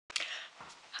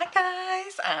Hi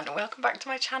guys, and welcome back to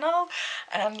my channel,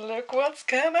 and look what's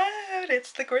come out.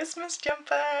 It's the Christmas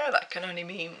jumper. That can only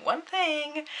mean one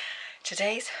thing.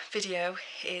 Today's video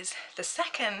is the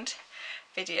second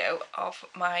video of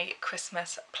my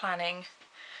Christmas planning.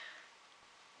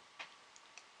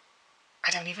 I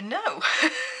don't even know.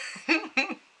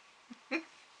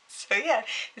 So yeah,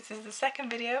 this is the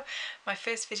second video. My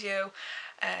first video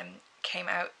came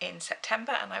out in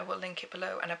September, and I will link it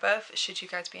below and above should you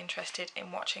guys be interested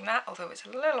in watching that, although it's a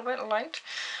little bit late,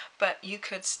 but you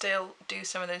could still do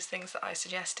some of those things that I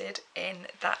suggested in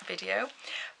that video.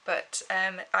 But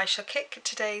I shall kick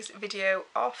today's video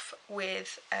off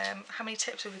with how many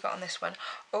tips have we got on this one?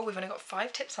 Oh, we've only got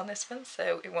 5 tips on this one,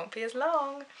 so it won't be as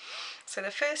long. So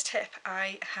the first tip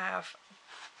I have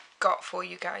got for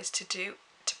you guys to do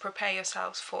to prepare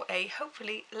yourselves for a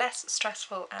hopefully less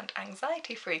stressful and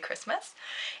anxiety-free Christmas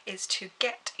is to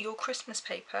get your Christmas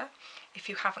paper, if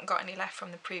you haven't got any left from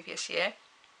the previous year,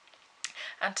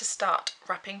 and to start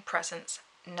wrapping presents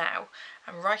now,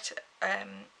 and write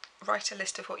a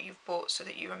list of what you've bought so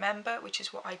that you remember, which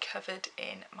is what I covered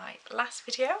in my last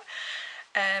video.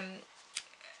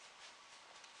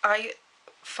 I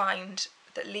find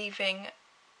that leaving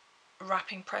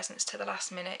wrapping presents to the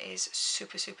last minute is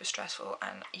super stressful,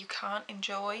 and you can't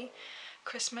enjoy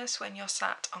Christmas when you're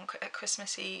sat on at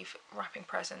Christmas Eve wrapping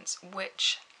presents,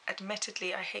 which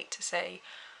admittedly I hate to say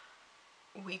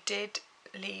we did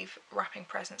leave wrapping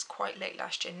presents quite late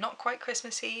last year, not quite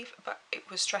Christmas Eve, but it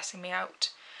was stressing me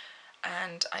out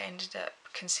and I ended up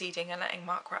conceding and letting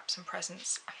Mark wrap some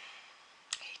presents.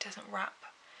 He doesn't wrap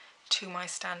to my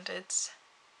standards,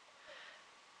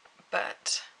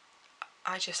 but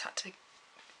I just had to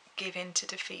give in to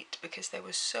defeat because there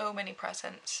were so many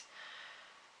presents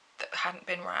that hadn't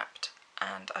been wrapped,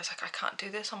 and I was like, I can't do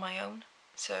this on my own.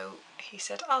 So he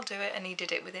said, I'll do it, and he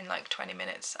did it within like 20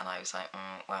 minutes, and I was like,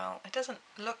 well, it doesn't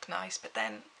look nice, but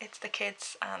then it's the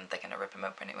kids and they're going to rip them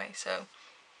up anyway, so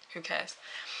who cares.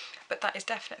 But that is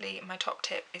definitely my top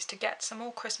tip, is to get some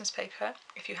more Christmas paper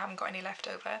if you haven't got any left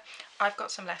over. I've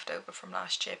got some left over from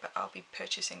last year, but I'll be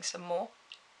purchasing some more.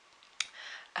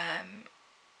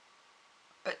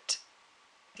 But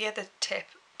the other tip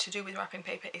to do with wrapping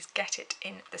paper is get it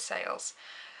in the sales.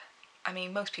 I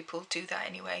mean, most people do that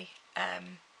anyway,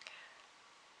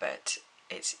 but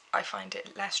I find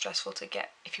it less stressful to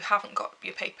get, if you haven't got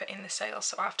your paper in the sales,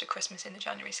 so after Christmas in the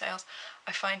January sales,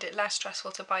 I find it less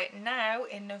stressful to buy it now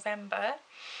in November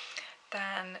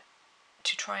than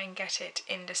to try and get it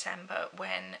in December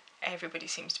when everybody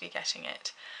seems to be getting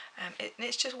it.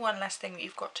 It's just one less thing that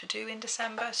you've got to do in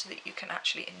December so that you can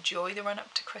actually enjoy the run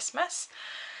up to Christmas.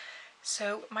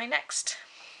 So my next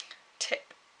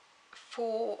tip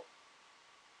for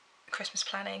Christmas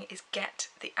planning is get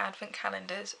the advent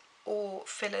calendars or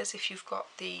fillers if you've got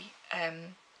the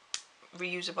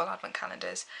reusable advent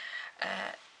calendars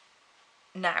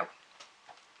now.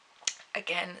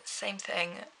 Again, same thing,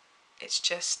 it's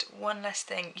just one less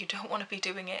thing. You don't want to be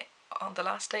doing it on the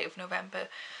last day of November,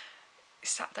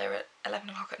 sat there at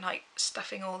 11 o'clock at night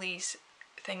stuffing all these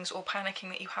things, or panicking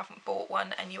that you haven't bought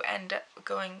one and you end up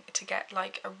going to get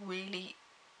like a really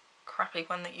crappy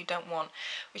one that you don't want,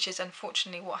 which is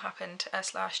unfortunately what happened to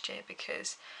us last year,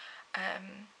 because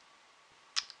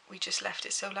we just left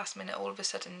it so last minute. All of a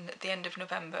sudden at the end of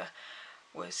November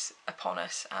was upon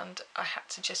us and I had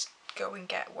to just go and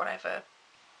get whatever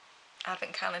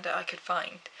advent calendar I could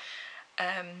find,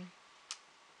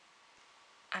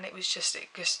 and it just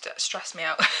stressed me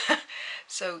out.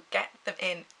 So get them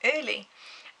in early.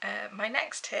 My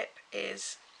next tip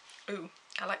is,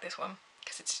 I like this one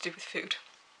because it's to do with food.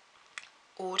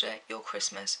 Order your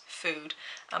Christmas food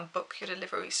and book your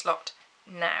delivery slot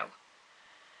now.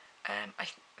 I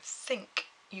think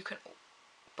you can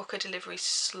book a delivery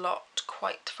slot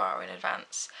quite far in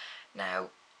advance. Now,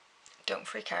 don't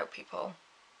freak out, people,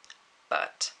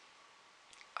 but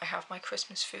I have my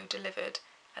Christmas food delivered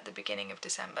at the beginning of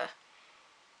December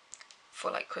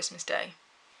for like Christmas Day,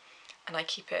 and I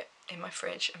keep it in my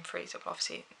fridge and freezer. Well,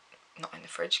 obviously not in the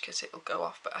fridge because it'll go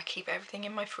off, but I keep everything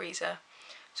in my freezer.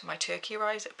 So my turkey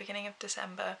arrives at the beginning of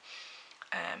December,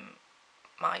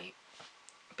 my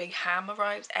big ham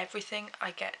arrives, everything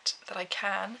I get that I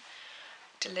can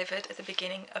delivered at the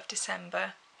beginning of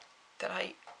December that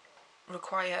I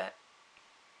require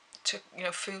to,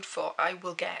 food for, I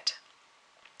will get,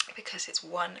 because it's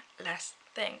one less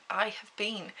thing. I have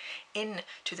been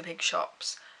into the big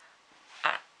shops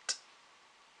at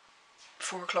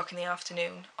 4 o'clock in the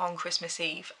afternoon on Christmas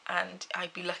Eve and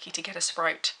I'd be lucky to get a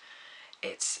Sprout.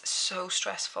 It's so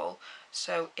stressful.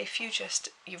 So if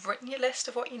you've written your list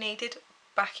of what you needed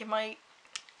back in my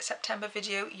September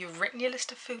video, you've written your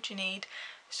list of food you need,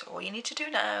 so all you need to do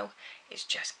now is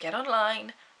just get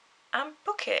online and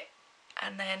book it,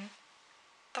 and then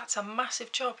that's a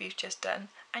massive job you've just done,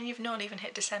 and you've not even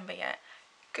hit December yet.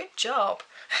 Good job.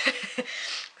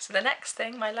 So the next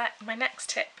thing, my next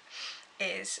tip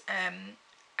is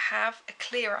have a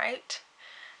clear out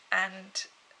and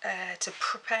to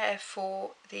prepare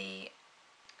for the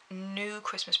new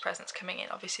Christmas presents coming in.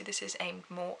 Obviously this is aimed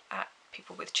more at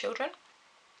people with children,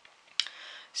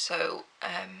 so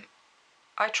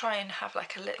I try and have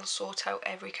like a little sort out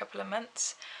every couple of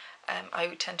months. I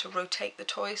tend to rotate the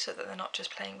toys so that they're not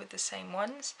just playing with the same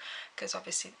ones, because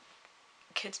obviously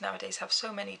kids nowadays have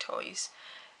so many toys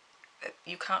that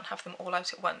you can't have them all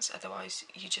out at once, otherwise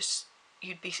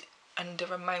you'd be under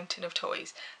a mountain of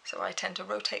toys. So I tend to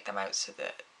rotate them out so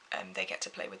that they get to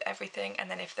play with everything,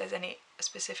 and then if there's any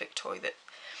specific toy that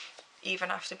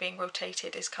even after being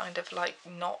rotated is kind of like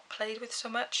not played with so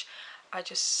much, I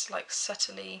just like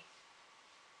subtly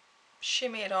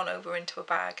shimmy it on over into a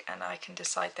bag, and I can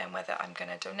decide then whether I'm going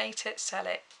to donate it, sell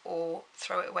it, or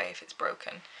throw it away if it's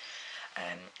broken.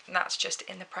 And that's just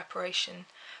in the preparation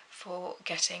for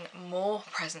getting more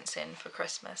presents in for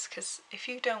Christmas, because if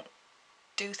you don't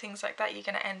do things like that, you're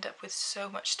going to end up with so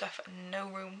much stuff and no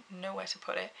room, nowhere to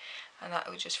put it, and that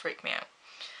would just freak me out.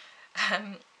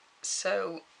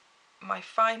 So my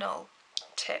final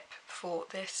tip for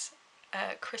this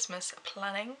Christmas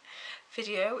planning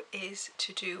video is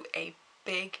to do a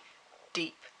big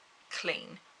deep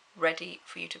clean, ready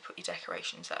for you to put your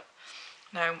decorations up.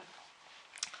 Now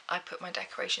I put my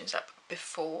decorations up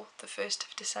before the 1st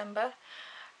of December.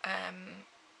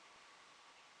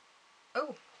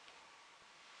 Oh,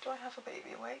 do I have a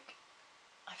baby awake?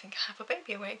 I think I have a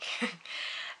baby awake.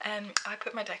 I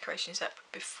put my decorations up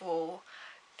before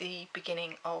the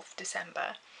beginning of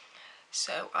December,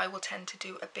 so I will tend to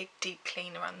do a big deep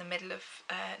clean around the middle of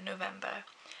November,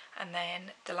 and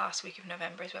then the last week of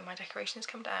November is when my decorations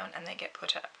come down and they get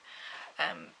put up.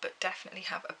 But definitely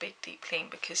have a big deep clean,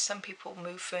 because some people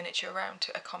move furniture around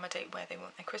to accommodate where they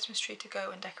want their Christmas tree to go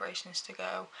and decorations to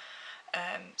go.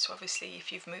 So obviously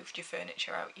if you've moved your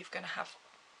furniture out, you're going to have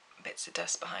bits of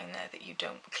dust behind there that you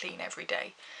don't clean every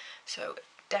day. So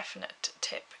definite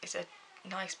tip is a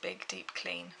nice big deep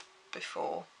clean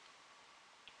before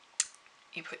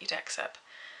you put your decks up.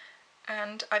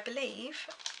 And I believe,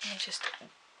 let me just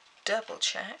double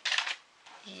check,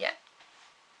 yeah,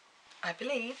 I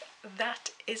believe that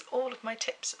is all of my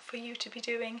tips for you to be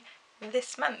doing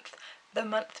this month, the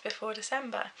month before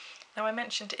December. Now I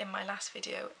mentioned in my last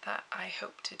video that I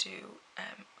hope to do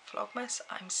Vlogmas.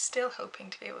 I'm still hoping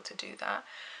to be able to do that,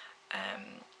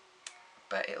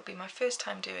 but it'll be my first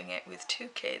time doing it with 2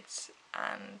 kids,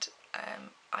 and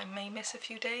I may miss a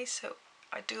few days, so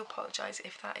I do apologise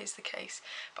if that is the case,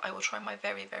 but I will try my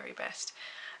very, very best.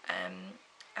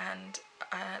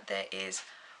 There is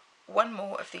one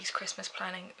more of these Christmas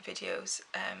planning videos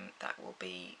that will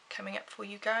be coming up for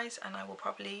you guys, and I will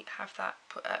probably have that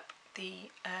put up the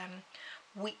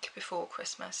week before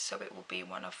Christmas, so it will be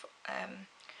one of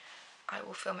I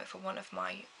will film it for one of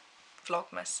my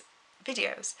Vlogmas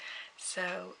videos.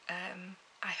 So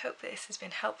I hope that this has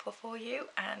been helpful for you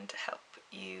and help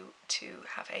you to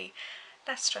have a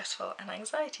less stressful and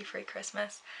anxiety-free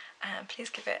Christmas. Please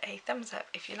give it a thumbs up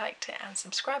if you liked it, and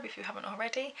subscribe if you haven't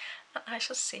already, and I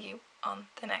shall see you on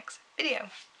the next video.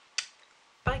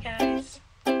 Bye guys!